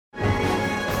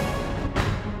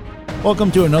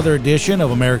Welcome to another edition of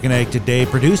American Ag Today,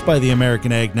 produced by the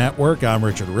American Ag Network. I'm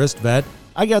Richard Ristvet.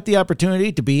 I got the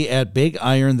opportunity to be at Big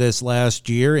Iron this last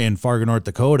year in Fargo, North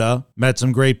Dakota. Met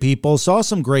some great people, saw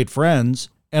some great friends.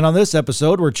 And on this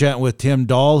episode, we're chatting with Tim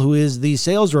Dahl, who is the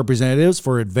sales representative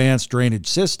for Advanced Drainage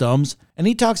Systems. And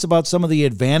he talks about some of the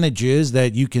advantages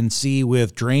that you can see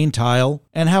with drain tile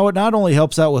and how it not only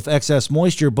helps out with excess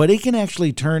moisture, but it can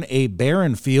actually turn a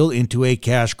barren field into a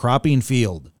cash cropping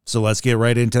field. So let's get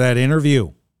right into that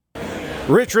interview.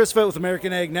 Rich Ristvet with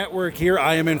American Ag Network here.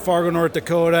 I am in Fargo, North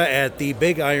Dakota at the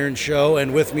Big Iron Show,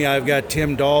 and with me I've got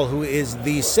Tim Dahl, who is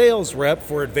the sales rep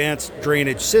for Advanced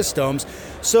Drainage Systems.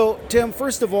 So, Tim,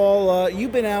 first of all,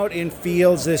 you've been out in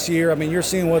fields this year. I mean, you're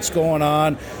seeing what's going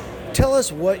on. Tell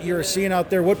us what you're seeing out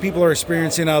there, what people are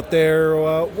experiencing out there,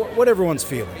 what everyone's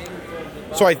feeling.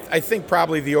 So I think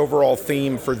probably the overall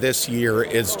theme for this year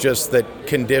is just that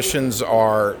conditions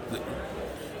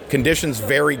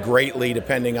vary greatly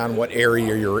depending on what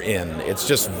area you're in. It's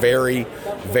just very,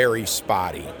 very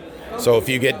spotty. So if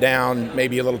you get down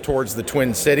maybe a little towards the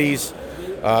Twin Cities,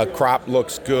 crop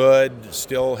looks good,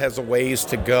 still has a ways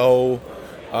to go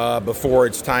before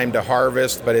it's time to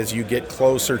harvest. But as you get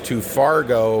closer to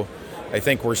Fargo, I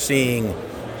think we're seeing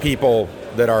people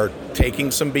that are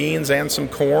taking some beans and some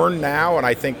corn now, and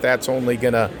I think that's only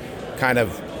going to kind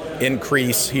of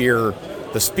increase here.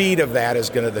 The speed of that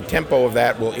the tempo of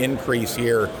that will increase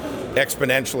here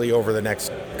exponentially over the next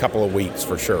couple of weeks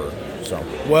for sure. So.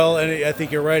 Well, and I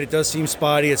think you're right. It does seem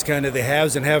spotty. It's kind of the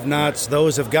haves and have-nots.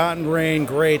 Those have gotten rain,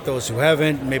 great. Those who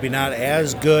haven't, maybe not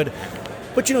as good.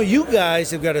 But, you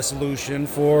guys have got a solution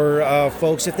for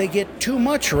folks if they get too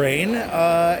much rain.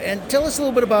 And tell us a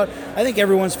little bit about, I think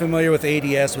everyone's familiar with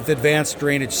ADS, with Advanced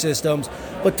Drainage Systems.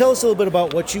 But tell us a little bit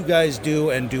about what you guys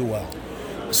do and do well.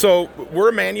 So we're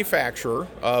a manufacturer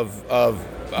of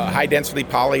high-density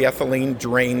polyethylene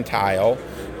drain tile,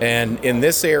 and in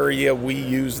this area we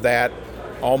use that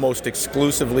almost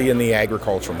exclusively in the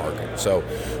agricultural market. So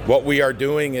what we are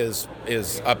doing is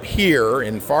up here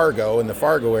in Fargo, in the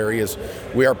Fargo area, is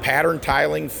we are pattern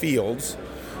tiling fields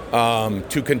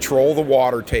to control the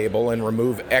water table and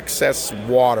remove excess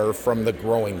water from the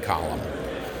growing column.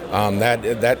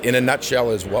 That in a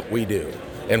nutshell is what we do.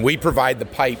 And we provide the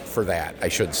pipe for that, I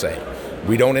should say.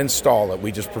 We don't install it,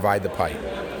 we just provide the pipe.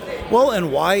 Well,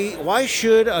 and why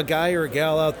should a guy or a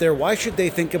gal out there, why should they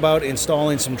think about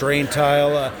installing some drain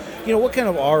tile? What kind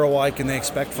of ROI can they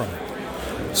expect from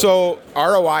it? So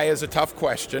ROI is a tough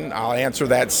question. I'll answer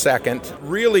that second.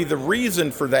 Really, the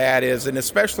reason for that is, and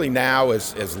especially now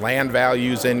as land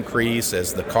values increase,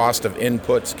 as the cost of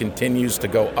inputs continues to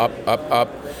go up,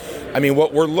 I mean,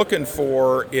 what we're looking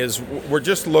for is we're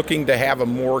just looking to have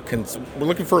we're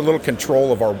looking for a little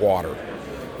control of our water.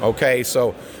 Okay,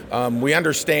 so we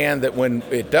understand that when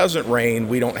it doesn't rain,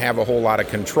 we don't have a whole lot of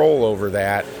control over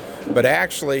that. But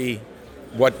actually,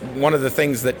 one of the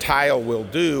things that tile will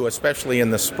do, especially in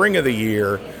the spring of the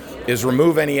year, is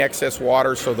remove any excess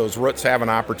water so those roots have an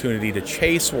opportunity to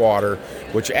chase water,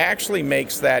 which actually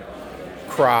makes that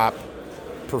crop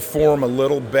perform a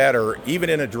little better even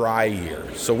in a dry year.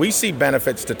 So we see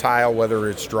benefits to tile whether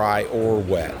it's dry or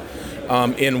wet.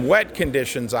 In wet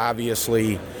conditions,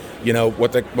 obviously,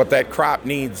 what that crop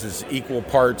needs is equal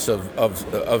parts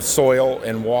of soil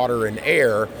and water and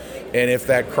air. And if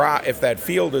that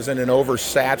field is in an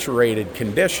oversaturated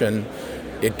condition,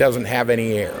 it doesn't have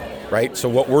any air, right? So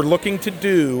what we're looking to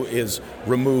do is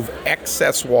remove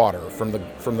excess water from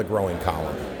the growing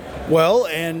column. Well,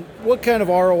 and what kind of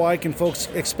ROI can folks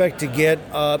expect to get?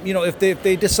 If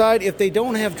they decide, if they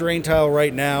don't have drain tile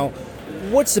right now,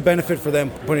 what's the benefit for them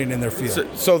putting it in their field?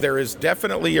 So there is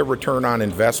definitely a return on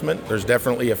investment. There's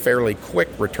definitely a fairly quick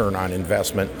return on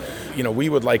investment. We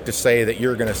would like to say that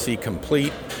you're going to see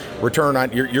complete return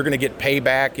on, you're going to get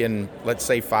payback in, let's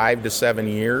say, 5 to 7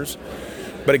 years.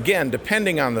 But again,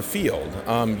 depending on the field,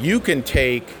 you can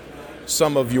take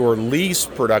some of your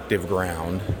least productive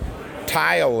ground,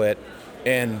 tile it,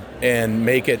 and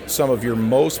make it some of your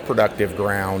most productive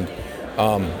ground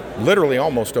literally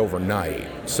almost overnight.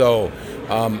 So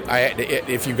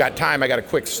if you've got time, I got a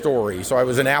quick story. So I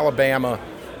was in Alabama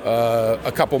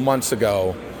a couple months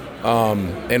ago,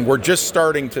 and we're just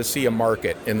starting to see a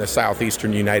market in the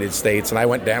southeastern United States. And I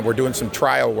went down, we're doing some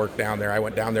trial work down there. I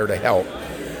went down there to help.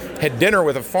 Had dinner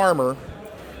with a farmer,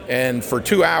 and for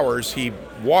 2 hours he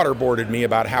waterboarded me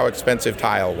about how expensive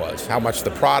tile was, how much the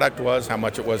product was, how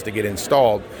much it was to get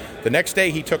installed. The next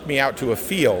day he took me out to a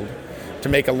field. To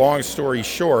make a long story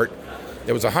short,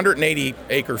 it was a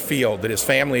 180-acre field that his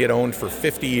family had owned for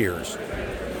 50 years.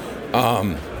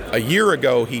 A year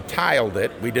ago, he tiled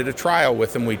it. We did a trial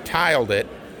with him. We tiled it,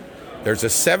 There's a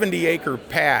 70-acre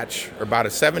patch, or about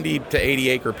a 70 to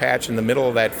 80-acre patch in the middle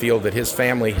of that field that his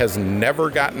family has never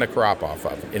gotten a crop off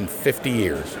of in 50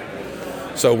 years.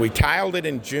 So we tiled it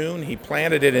in June. He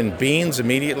planted it in beans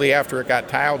immediately after it got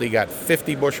tiled. He got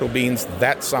 50 bushel beans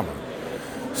that summer.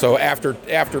 So after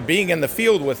being in the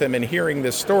field with him and hearing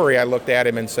this story, I looked at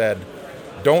him and said,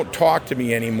 don't talk to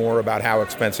me anymore about how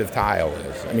expensive tile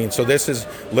is. I mean, so this is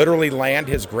literally land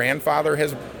his grandfather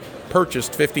has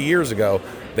purchased 50 years ago.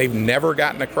 They've never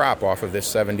gotten a crop off of this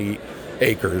 70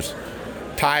 acres.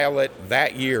 Tile it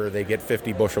that year, they get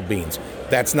 50 bushel beans.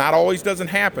 That's not always doesn't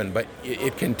happen, but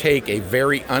it can take a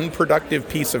very unproductive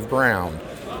piece of ground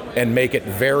and make it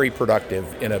very productive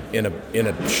in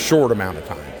a short amount of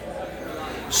time.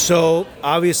 So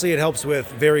obviously it helps with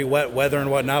very wet weather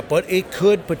and whatnot, but it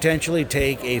could potentially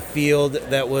take a field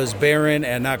that was barren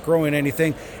and not growing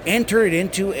anything and turn it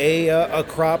into a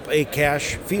crop, a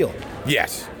cash field.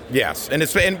 Yes,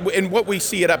 and what we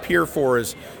see it up here for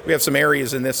is we have some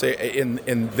areas in this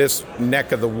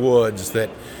neck of the woods that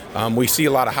we see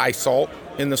a lot of high salt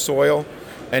in the soil,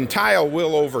 and tile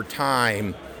will over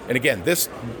time. And again, this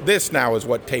now is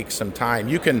what takes some time.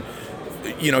 You can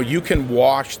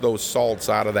wash those salts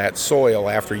out of that soil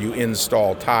after you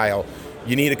install tile.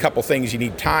 You need a couple things. You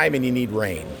need time and you need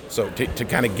rain. So to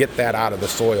kind of get that out of the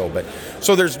soil.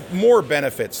 So there's more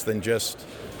benefits than just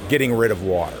getting rid of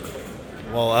water.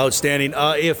 Well, outstanding.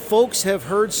 If folks have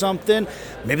heard something,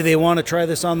 maybe they want to try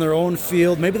this on their own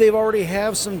field. Maybe they've already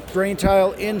have some drain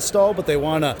tile installed, but they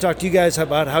want to talk to you guys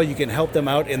about how you can help them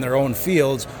out in their own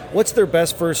fields. What's their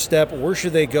best first step? Where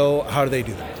should they go? How do they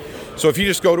do that? So if you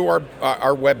just go to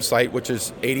our website, which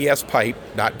is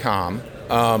adspipe.com,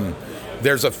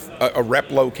 there's a rep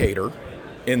locator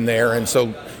in there, and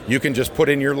so you can just put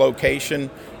in your location,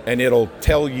 and it'll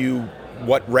tell you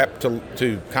what rep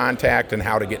to contact and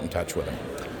how to get in touch with them.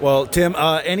 Well, Tim,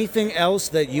 anything else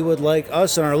that you would like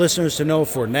us and our listeners to know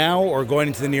for now or going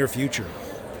into the near future?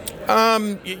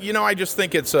 I just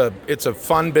think it's a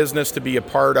fun business to be a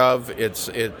part of.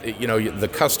 The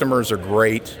customers are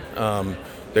great.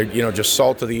 They're just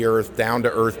salt of the earth, down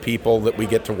to earth people that we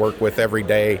get to work with every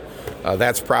day.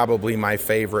 That's probably my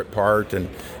favorite part. And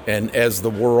as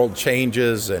the world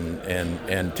changes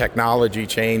and technology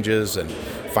changes and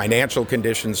financial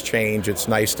conditions change, it's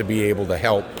nice to be able to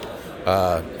help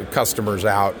customers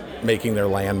out, making their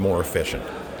land more efficient.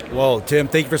 Well, Tim,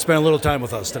 thank you for spending a little time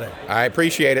with us today. I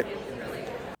appreciate it.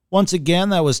 Once again,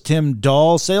 that was Tim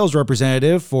Dahl, sales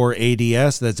representative for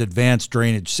ADS, that's Advanced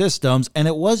Drainage Systems, and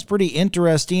it was pretty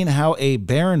interesting how a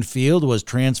barren field was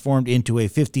transformed into a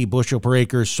 50 bushel per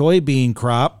acre soybean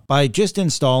crop by just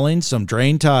installing some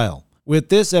drain tile. With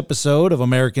this episode of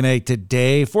American Ag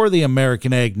Today for the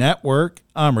American Ag Network,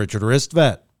 I'm Richard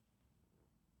Ristvet.